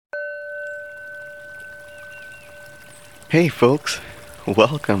Hey folks,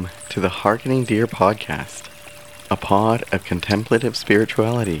 welcome to the Hearkening Deer podcast, a pod of contemplative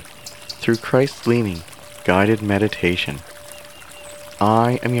spirituality through Christ-leaning, guided meditation.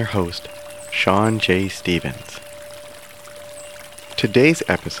 I am your host, Sean J. Stevens. Today's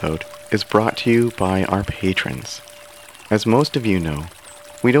episode is brought to you by our patrons. As most of you know,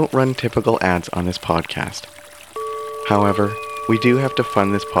 we don't run typical ads on this podcast. However, we do have to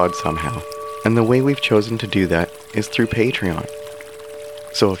fund this pod somehow, and the way we've chosen to do that is through Patreon.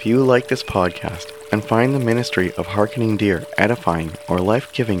 So if you like this podcast and find the ministry of Hearkening Deer edifying or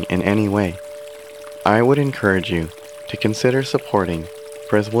life-giving in any way, I would encourage you to consider supporting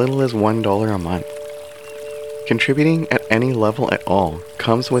for as little as $1 a month. Contributing at any level at all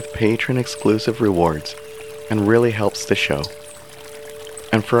comes with patron-exclusive rewards and really helps the show.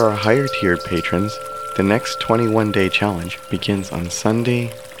 And for our higher-tiered patrons, the next 21-day challenge begins on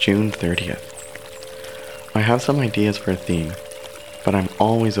Sunday, June 30th. I have some ideas for a theme, but I'm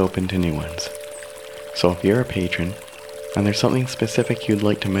always open to new ones. So if you're a patron, and there's something specific you'd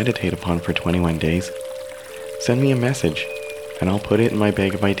like to meditate upon for 21 days, send me a message, and I'll put it in my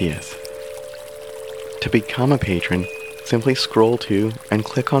bag of ideas. To become a patron, simply scroll to and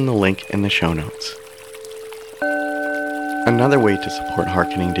click on the link in the show notes. Another way to support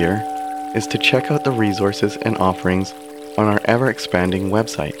Hearkening Deer is to check out the resources and offerings on our ever-expanding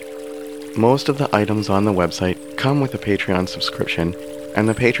website. Most of the items on the website come with a Patreon subscription, and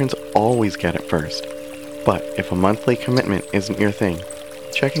the patrons always get it first. But if a monthly commitment isn't your thing,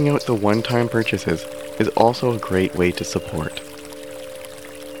 checking out the one-time purchases is also a great way to support.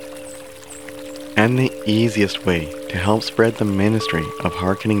 And the easiest way to help spread the ministry of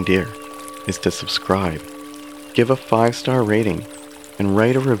Hearkening Deer is to subscribe, give a 5-star rating, and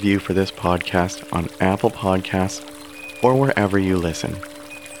write a review for this podcast on Apple Podcasts or wherever you listen.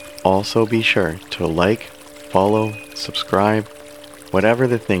 Also be sure to like, follow, subscribe, whatever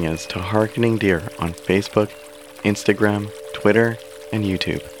the thing is, to Hearkening Deer on Facebook, Instagram, Twitter, and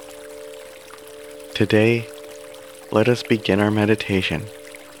YouTube. Today, let us begin our meditation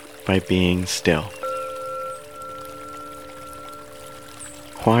by being still.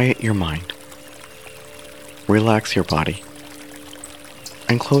 Quiet your mind. Relax your body.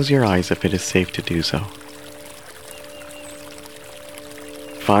 And close your eyes if it is safe to do so.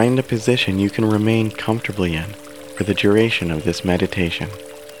 Find a position you can remain comfortably in for the duration of this meditation.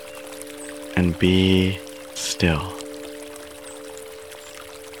 And be still.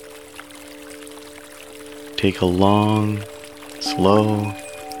 Take a long, slow,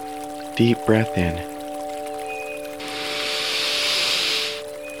 deep breath in.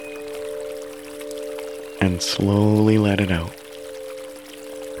 And slowly let it out.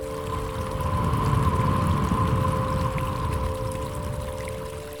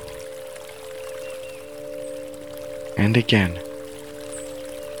 And again.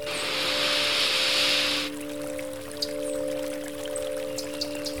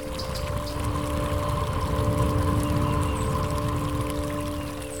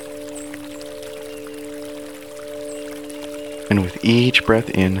 And with each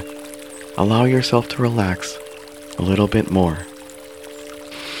breath in, allow yourself to relax a little bit more.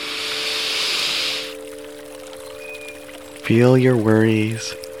 Feel your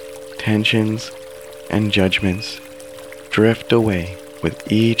worries, tensions, and judgments drift away with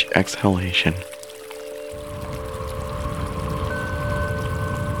each exhalation.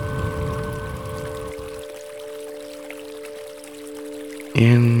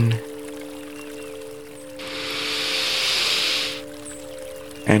 In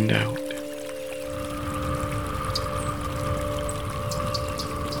and out.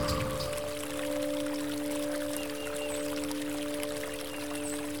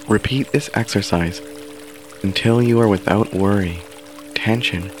 Repeat this exercise until you are without worry,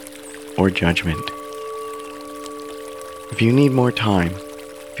 tension, or judgment. If you need more time,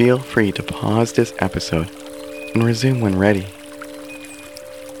 feel free to pause this episode and resume when ready.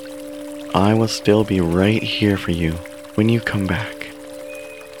 I will still be right here for you when you come back.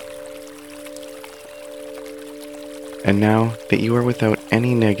 And now that you are without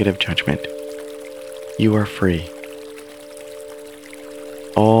any negative judgment, you are free.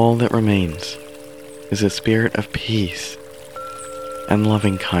 All that remains is a spirit of peace and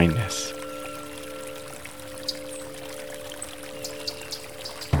loving kindness.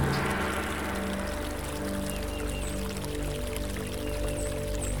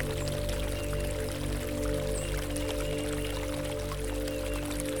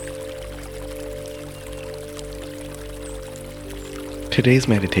 Today's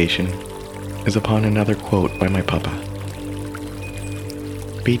meditation is upon another quote by my papa.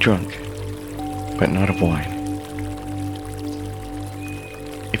 Be drunk, but not of wine.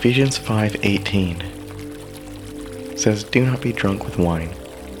 Ephesians 5:18 says, "Do not be drunk with wine,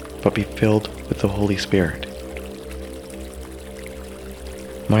 but be filled with the Holy Spirit."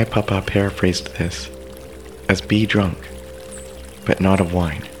 My papa paraphrased this as, "Be drunk, but not of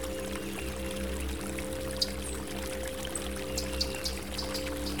wine."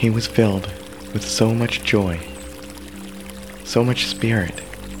 He was filled with so much joy, so much spirit.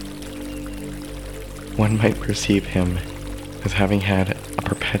 One might perceive him as having had a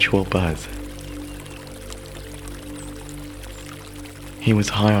perpetual buzz. He was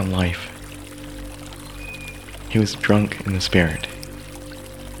high on life. He was drunk in the Spirit.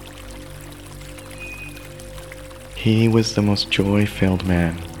 He was the most joy-filled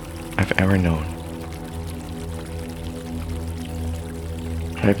man I've ever known.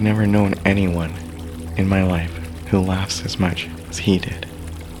 I've never known anyone in my life who laughs as much as he did.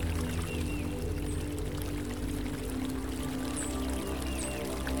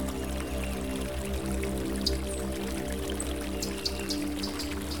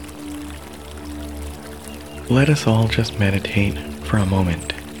 Let us all just meditate for a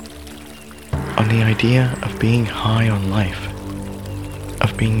moment on the idea of being high on life,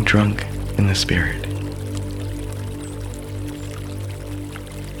 of being drunk in the Spirit.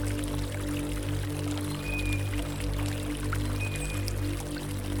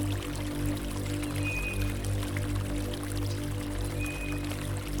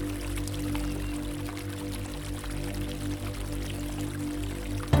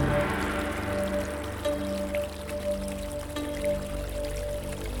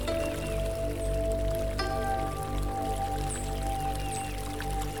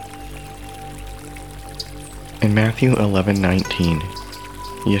 In Matthew 11:19,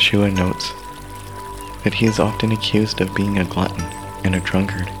 Yeshua notes that he is often accused of being a glutton and a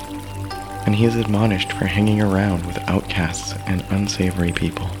drunkard, and he is admonished for hanging around with outcasts and unsavory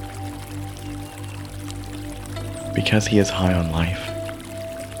people. Because he is high on life,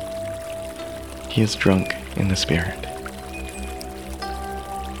 he is drunk in the Spirit.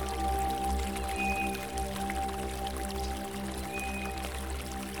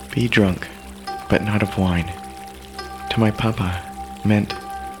 Be drunk, but not of wine, to my papa meant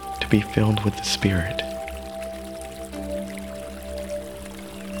to be filled with the Spirit.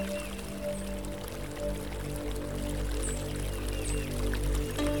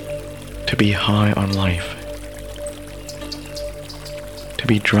 To be high on life. To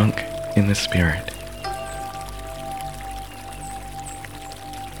be drunk in the Spirit.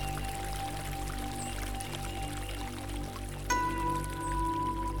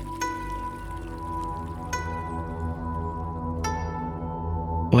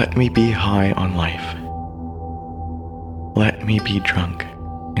 Let me be high on life. Let me be drunk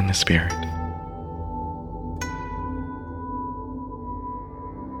in the Spirit.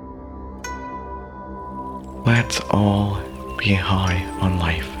 Let's all be high on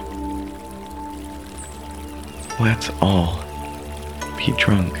life. Let's all be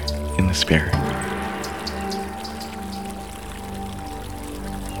drunk in the Spirit.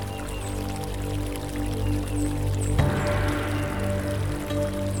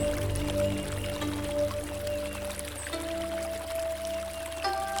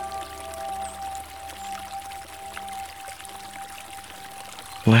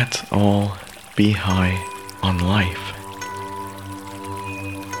 Let's all be high on life.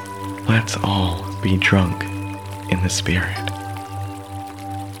 Let's all be drunk in the Spirit.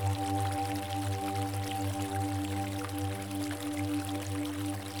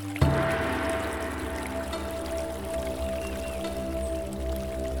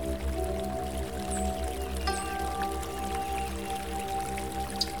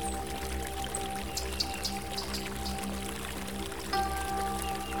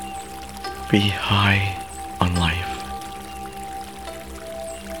 Be high on life.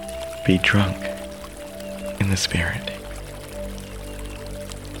 Be drunk in the Spirit.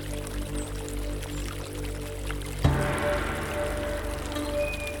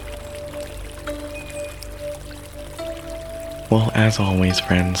 Well, as always,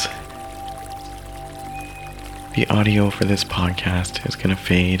 friends, the audio for this podcast is going to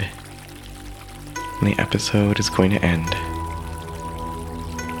fade, and the episode is going to end.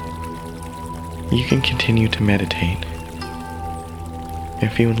 You can continue to meditate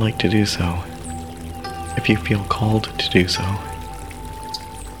if you would like to do so, if you feel called to do so.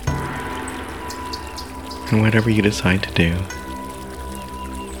 And whatever you decide to do,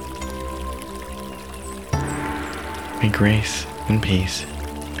 may grace and peace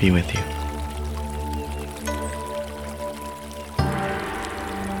be with you.